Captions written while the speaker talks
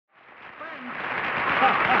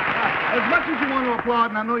as much as you want to applaud,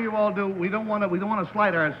 and I know you all do, we don't want to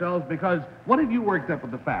slight ourselves because what have you worked up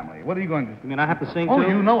with the family? What are you going to do? You mean I have to sing, too? Oh,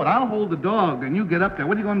 you know it. I'll hold the dog, and you get up there.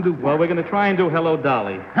 What are you going to do for Well, it? we're going to try and do Hello,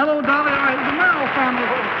 Dolly. Hello, Dolly. All right, the Merrill family.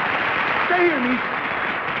 Stay here, Niece.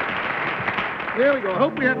 Here we go. I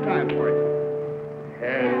hope we have time for it.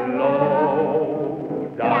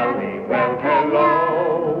 Hello, Dolly. Well,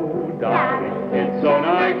 hello, Dolly. It's so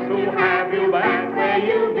nice to have you back where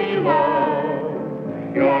you belong.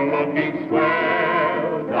 You're looking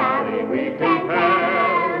swell, Dolly, we can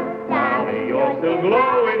tell. Dolly, you're still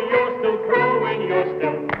glowing, you're still crowing, you're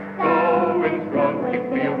still going strong. We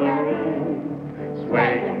feel the room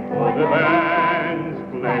swaying for the band's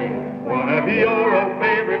playing one of your old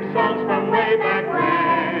favorite songs from way back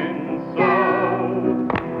when. So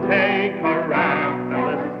take her round,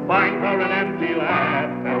 fellas, find her an empty laugh,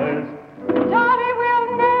 fellas. Dolly will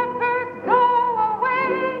never go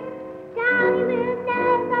away. Dolly will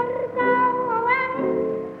never go away.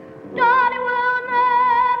 Dolly will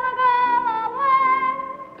never go away.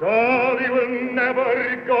 Dolly will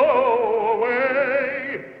never go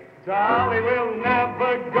away. Dolly will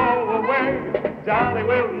never go away. Dolly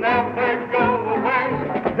will never go away.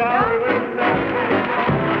 Dolly will